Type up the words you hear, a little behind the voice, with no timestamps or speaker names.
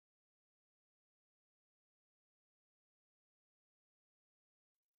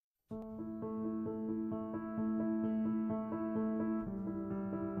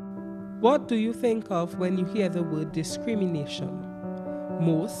What do you think of when you hear the word discrimination?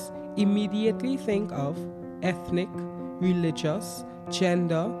 Most immediately think of ethnic, religious,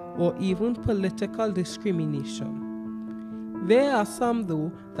 gender, or even political discrimination. There are some,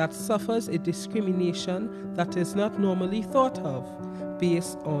 though, that suffers a discrimination that is not normally thought of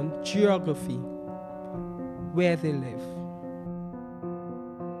based on geography, where they live.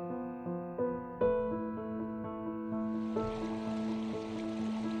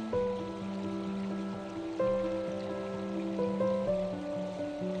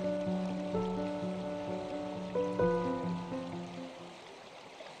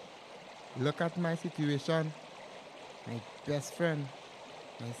 Look at my situation. My best friend,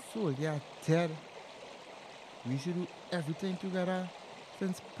 my soul, they are dead. We should do everything together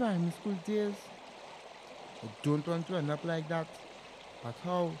since primary school days. I don't want to end up like that. But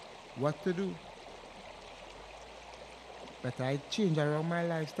how? What to do? But I change around my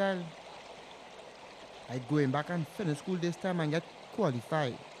lifestyle. I going back and finish school this time and get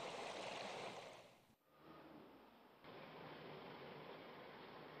qualified.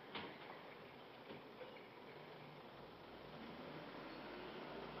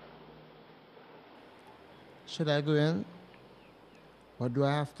 Should I go in? What do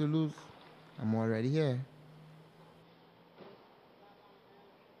I have to lose? I'm already here.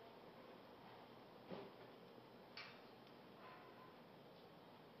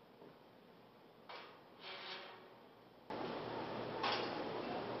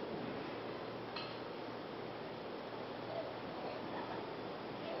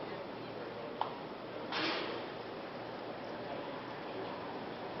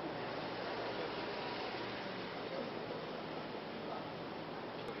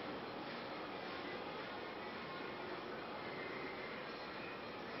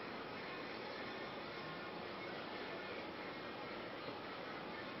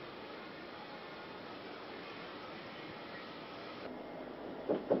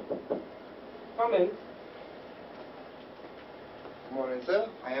 Come in. Good morning, sir.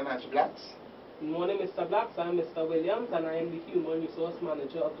 I am Ash Blacks. Good morning, Mr. Blacks. I am Mr. Williams, and I am the Human Resource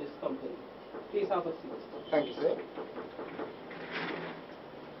Manager of this company. Please have a seat. Thank you, sir.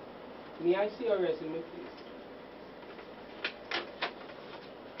 May I see your resume, please?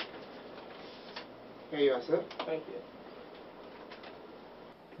 Here you are, sir. Thank you.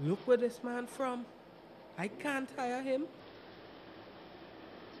 Look where this man from. I can't hire him.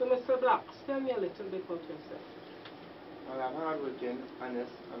 So, Mr. Blacks, tell me a little bit about yourself. Well, I'm hardworking,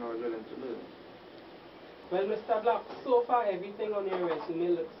 honest, and always willing to learn. Well, Mr. Blacks, so far everything on your resume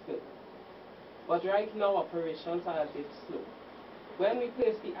looks good. But right now, operations are a bit slow. When we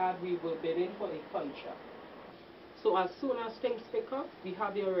place the ad, we will bid in for a contract. So as soon as things pick up, we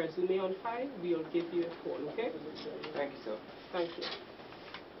have your resume on file, we will give you a call, okay? Thank you, sir. Thank you.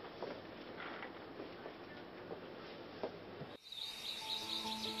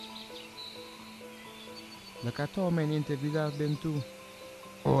 Look at how many interviews I've been to.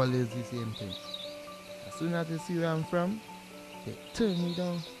 Always the same thing. As soon as they see where I'm from, they turn me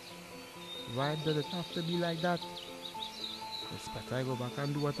down. Why does it have to be like that? It's better I go back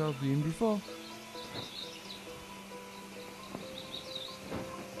and do what I was doing before.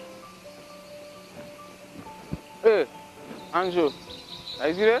 Hey, Andrew, are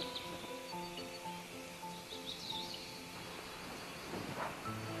you there?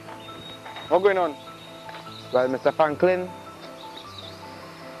 What's going on? Well, Mr. Franklin,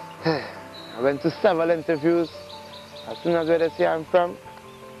 I went to several interviews. As soon as they see I'm from,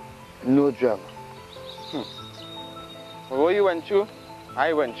 no drama. Well, what you went through,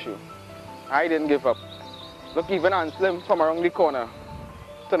 I went through. I didn't give up. Look, even Anslim from around the corner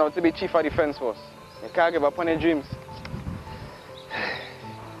turned out to be Chief of Defense Force. You can't give up on your dreams.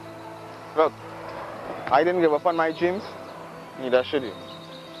 Look, I didn't give up on my dreams, neither should you.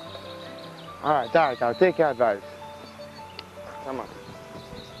 All right, I'll take your advice. Come on.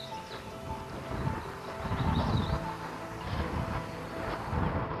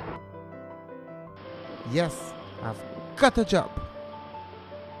 Yes, I've got a job.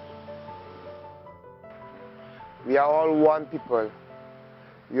 We are all one people.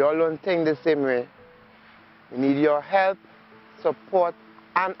 We all don't think the same way. We need your help, support,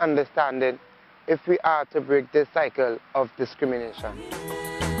 and understanding if we are to break this cycle of discrimination.